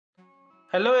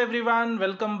Hello everyone,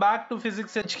 welcome back to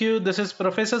Physics HQ. This is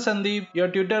Professor Sandeep, your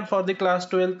tutor for the class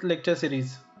 12th lecture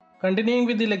series. Continuing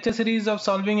with the lecture series of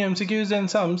solving MCQs and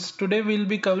sums, today we'll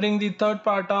be covering the third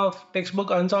part of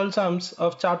textbook Unsolved Sums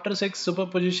of chapter 6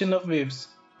 Superposition of Waves.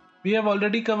 We have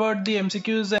already covered the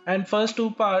MCQs and first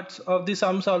two parts of the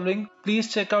sum solving.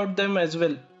 Please check out them as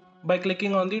well by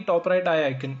clicking on the top right eye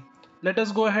icon. Let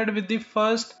us go ahead with the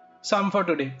first sum for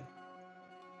today.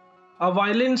 A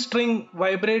violin string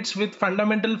vibrates with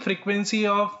fundamental frequency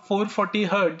of 440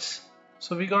 Hz.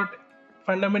 So we got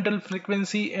fundamental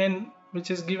frequency N,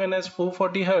 which is given as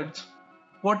 440 Hz.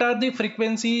 What are the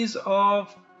frequencies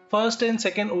of first and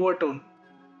second overtone?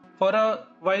 For a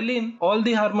violin, all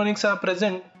the harmonics are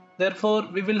present. Therefore,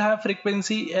 we will have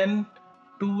frequency N,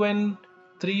 2N,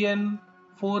 3N,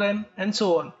 4N and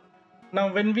so on.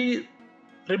 Now when we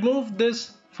remove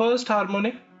this first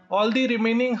harmonic, all the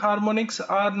remaining harmonics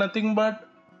are nothing but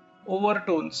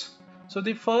overtones. So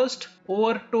the first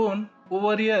overtone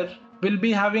over here will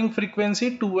be having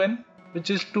frequency 2N, which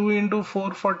is 2 into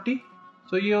 440.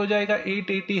 So ये हो जाएगा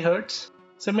 880 Hz.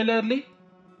 Similarly,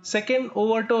 second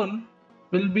overtone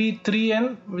will be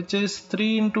 3N, which is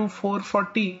 3 into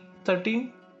 440,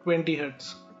 1320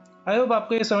 Hz. I hope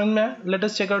आपको ये समझ में आया. Let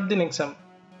us check out the next sum.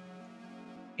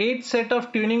 8 set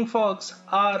of tuning forks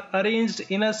are arranged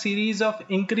in a series of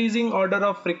increasing order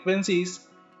of frequencies.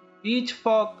 Each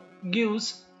fork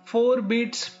gives 4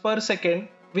 beats per second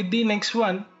with the next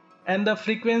one, and the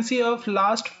frequency of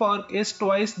last fork is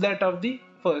twice that of the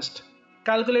first.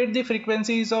 Calculate the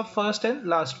frequencies of first and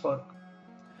last fork.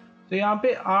 तो यहाँ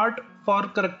पे 8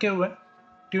 fork रखे हुए हैं,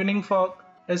 tuning fork,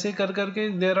 ऐसे कर करके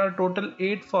there are total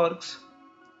 8 forks.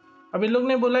 अब इन लोग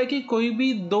ने बोला है कि कोई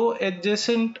भी दो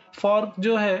एडजेसेंट फॉर्क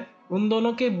जो है उन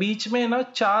दोनों के बीच में ना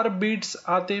 4 बीट्स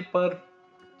आते पर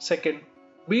सेकेंड.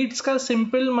 बीट्स का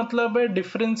सिंपल मतलब है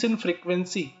डिफरेंस इन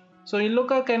फ्रीक्वेंसी. सो इन लोग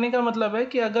का कहने का मतलब है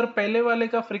कि अगर पहले वाले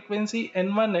का फ्रीक्वेंसी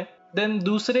N1 है, देन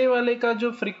दूसरे वाले का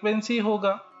जो फ्रीक्वेंसी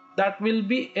होगा दैट विल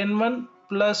बी N1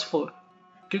 + 4,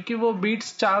 क्योंकि वो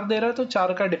बीट्स 4 दे रहा है तो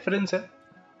 4 का डिफरेंस है,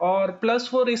 और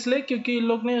 +4 इसलिए क्योंकि इन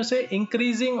लोग ने उसे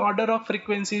इंक्रीजिंग ऑर्डर ऑफ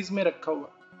फ्रीक्वेंसीज में रखा हुआ.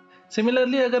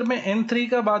 सिमिलरली अगर मैं N3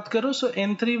 का बात करूं, सो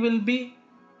N3 विल बी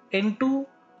N2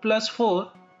 + 4,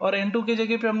 और N2 की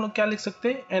जगह पे हम लोग क्या लिख सकते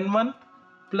हैं, N1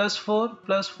 + 4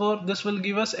 + 4, this will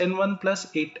give us N1 +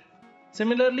 8.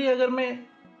 Similarly अगर मैं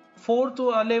फोर्थ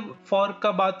वाले फॉर्क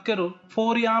का बात करूं,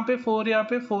 4 यहाँ पे, 4 यहाँ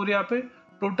पे, 4 यहाँ पे,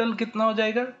 टोटल कितना हो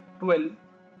जाएगा 12.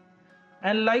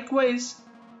 एंड लाइकवाइज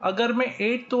अगर मैं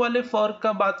 8th वाले फॉर्क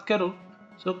का बात करूं,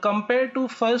 so compare to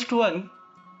first one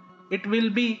it will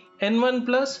be N1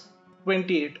 +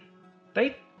 28,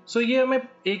 right. सो ये हमें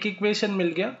एक इक्वेशन मिल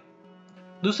गया.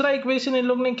 दूसरा इक्वेशन इन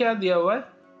लोग ने क्या दिया हुआ है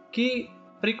कि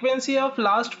frequency of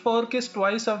last fork is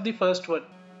twice of the first one,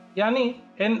 यानी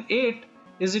N8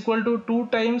 = 2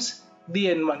 times the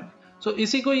N1. सो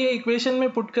इसी को ये इक्वेशन में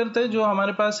पुट करते हैं जो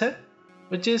हमारे पास है,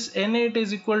 विच इज N8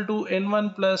 = N1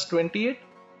 + 28.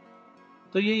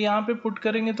 तो ये यहाँ पे पुट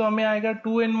करेंगे तो हमें आएगा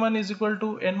 2N1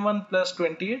 = N1 +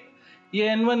 28.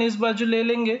 ये N1 इस बाजू ले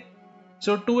लेंगे,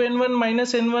 so 2N1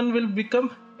 - N1 will become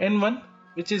N1,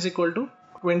 which is equal to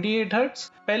 28 Hz.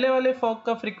 पहले वाले फॉक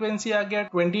का फ्रीक्वेंसी आ गया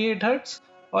 28 Hz,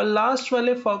 और लास्ट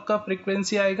वाले फॉक का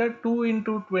फ्रीक्वेंसी आएगा 2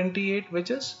 into 28,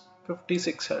 which is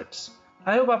 56 Hz.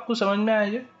 I hope आपको समझ में आया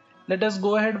ये. Let us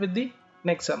go ahead with the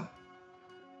next sum.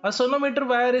 A sonometer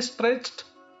wire is stretched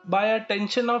by a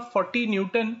tension of 40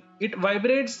 Newton. It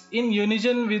vibrates in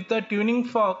unison with the tuning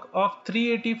fork of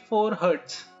 384 Hz.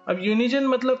 अब unison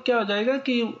मतलब क्या हो जाएगा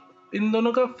कि इन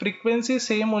दोनों का फ्रीक्वेंसी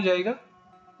सेम हो जाएगा,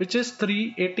 विच इज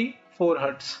 384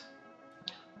 Hz.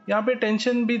 यहाँ पे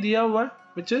टेंशन भी दिया हुआ है,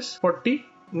 which is 40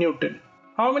 Newton.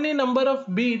 How many number of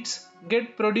beats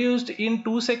gate produced in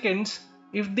 2 seconds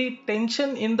if the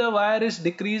tension in the wire is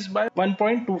decrease by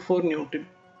 1.24 Newton.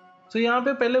 तो यहाँ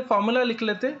पे पहले फॉर्मूला लिख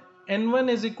लेते. N1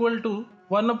 =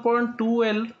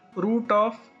 1/2L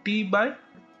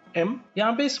 √T/m.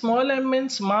 यहाँ पे small m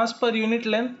means mass per unit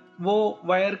length, वो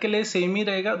wire के लिए सेम ही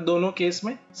रहेगा दोनों केस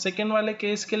में. सेकेंड वाले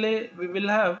केस के लिए we will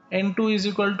have N2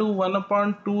 =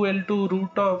 1/2L2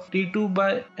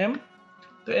 √T2/m.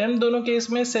 तो m दोनों केस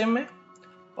में सेम है,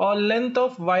 और लेंथ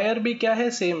ऑफ वायर भी क्या है,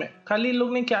 सेम है. खाली इन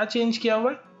लोग ने क्या चेंज किया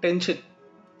हुआ है, टेंशन.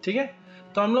 ठीक है,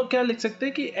 तो हम लोग क्या लिख सकते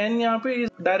हैं कि n यहाँ पे is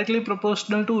directly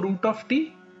proportional to √T,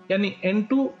 यानी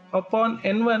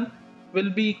N2/N1 will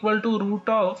be equal to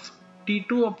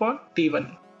 √T2/T1.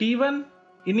 T1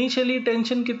 initially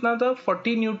tension कितना था,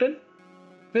 40 न्यूटन.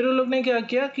 फिर उन लोग ने क्या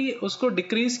किया कि उसको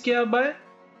डिक्रीज किया bye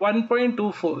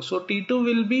 1.24. So T2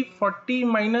 will be 40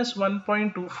 -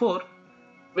 1.24,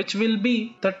 which will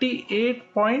be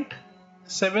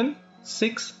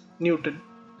 38.76 Newton.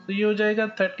 तो ये हो जाएगा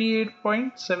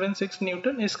 38.76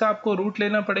 न्यूटन। इसका आपको रूट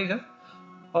लेना पड़ेगा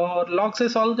और लॉग से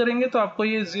सॉल्व करेंगे तो आपको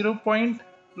ये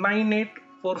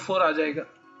 0.9844 आ जाएगा।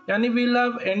 यानी we'll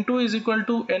have n2 is equal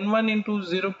to n1 into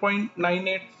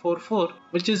 0.9844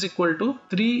 which is equal to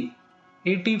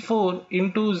 384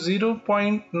 into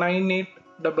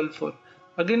 0.9844.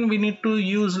 Again we need to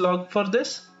use log for this.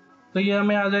 तो ये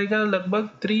हमें आ जाएगा लगभग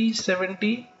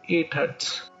 378 hertz.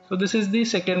 So this is the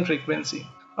second frequency.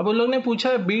 अब उन लोग ने पूछा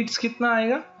है बीट्स कितना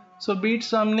आएगा। So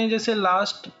बीट्स हमने जैसे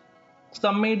लास्ट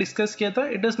सम में डिस्कस किया था,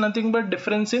 it is nothing but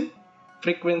difference in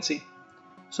frequency.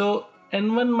 So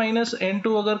n1 minus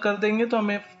n2 अगर कर देंगे तो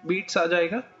हमें बीट्स आ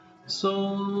जाएगा। सो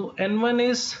n1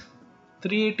 इज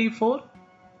 384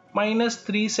 माइनस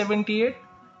 378,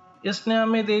 इसने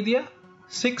हमें दे दिया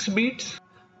 6 बीट्स।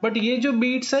 बट ये जो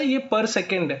बीट्स है ये पर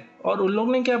सेकेंड है और उन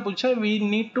लोग ने क्या पूछा, we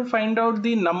need to find out the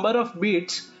number of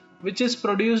beats which is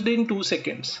produced in 2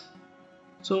 seconds.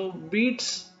 So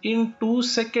beats in 2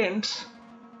 seconds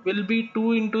will be 2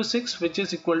 into 6 which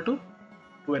is equal to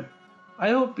 12. I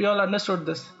hope you all understood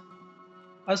this.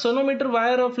 A sonometer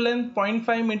wire of length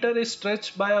 0.5 meter is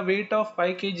stretched by a weight of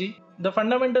 5 kg. The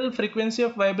fundamental frequency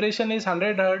of vibration is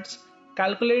 100 Hz.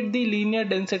 Calculate the linear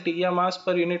density या mass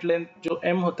per unit length जो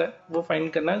m होता है वो find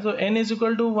करना है। So n is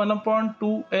equal to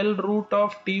 1/2L root of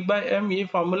t by m, ये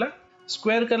formula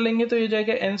square कर लेंगे तो ये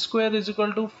जाएगा n square is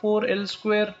equal to 4L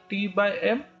square t by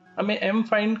m। हमें m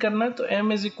फाइंड करना है तो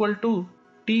m is equal to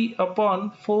t upon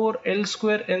 4L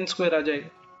square n square आ जाएगा।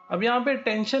 अब यहाँ पे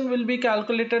tension will be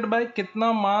calculated by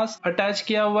कितना मास अटैच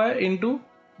किया हुआ है into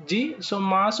g। So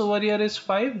mass over here is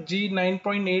 5, g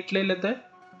 9.8 ले लेते हैं।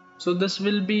 So this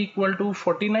will be equal to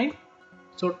 49।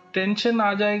 So tension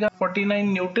आ जाएगा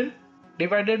 49 Newton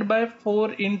divided by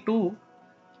 4 into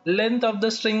length of the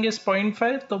string is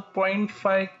 0.5, तो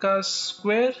 0.5 का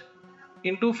स्क्वायर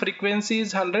into frequency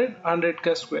is 100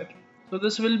 का square. So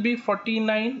this will be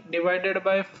 49 divided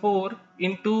by 4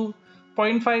 into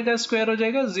 0.5 का square हो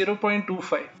जाएगा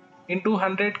 0.25 into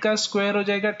 100 का square हो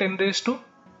जाएगा 10 raised to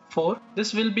 4. This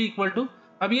will be equal to,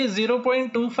 अब ये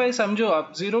 0.25 समझो आप,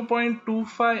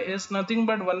 0.25 is nothing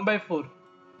but 1/4.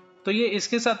 तो ये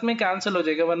इसके साथ में कैंसिल हो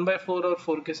जाएगा 1/4 और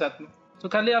 4 के साथ में। तो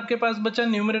खाली आपके पास बचा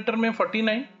न्यूमरेटर में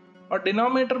 49 और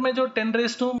डिनोमिनेटर में जो 10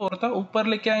 raised to 4 था ऊपर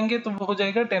लेके आएंगे तो वो हो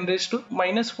जाएगा 10 raised to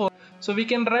 -4। So we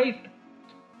can write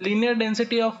linear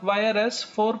density of wire as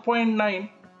 4.9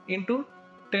 into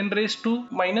 10 raised to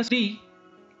 -3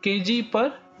 kg per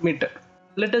meter.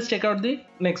 Let us check out the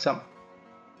next sum.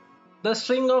 The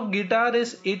string of guitar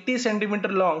is 80 cm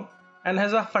long and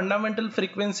has a fundamental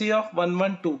frequency of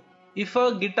 112. If a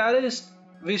guitarist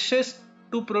wishes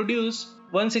to produce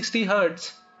 160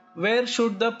 Hz, where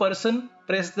should the person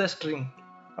press the string?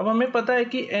 अब हमें पता है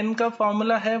कि n का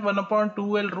formula है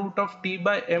 1/2L root of t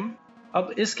by m। अब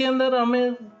इसके अंदर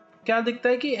हमें क्या दिखता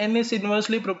है कि n is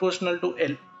inversely proportional to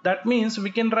L. That means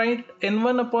we can write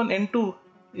n1 upon n2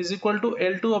 is equal to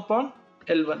L2 upon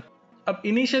L1. अब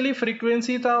इनिशियली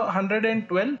फ्रीक्वेंसी था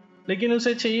 112 लेकिन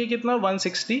उसे चाहिए कितना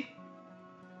 160।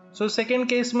 सो सेकेंड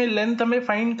केस में लेंथ हमें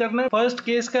फाइंड करना है। फर्स्ट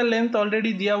केस का लेंथ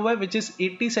ऑलरेडी दिया हुआ है विच इज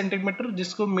 80 सेंटीमीटर,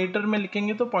 जिसको मीटर में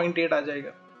लिखेंगे तो 0.8 आ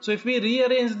जाएगा। So if we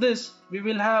rearrange this we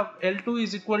will have L2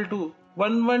 is equal to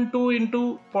 112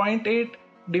 into 0.8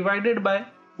 divided by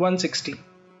 160।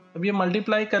 अब ये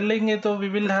मल्टीप्लाई कर लेंगे तो we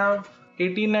will have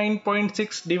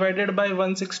 89.6 divided by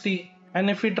 160,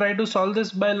 and if we try to solve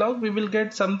this by log we will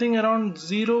get something around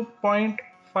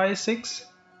 0.56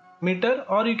 meter,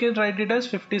 or you can write it as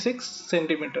 56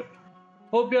 centimeter.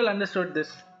 Hope you all understood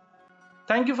this.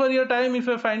 Thank you for your time. If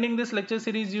you're finding this lecture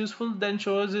series useful, then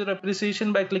show us your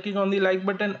appreciation by clicking on the like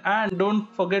button, and don't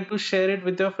forget to share it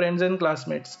with your friends and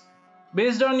classmates.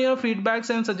 Based on your feedbacks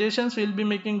and suggestions, we'll be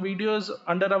making videos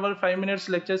under our 5 minutes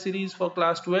lecture series for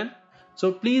class 12. So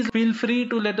please feel free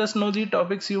to let us know the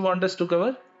topics you want us to cover.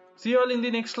 See you all in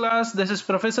the next class. This is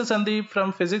Professor Sandeep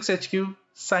from Physics HQ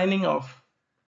signing off.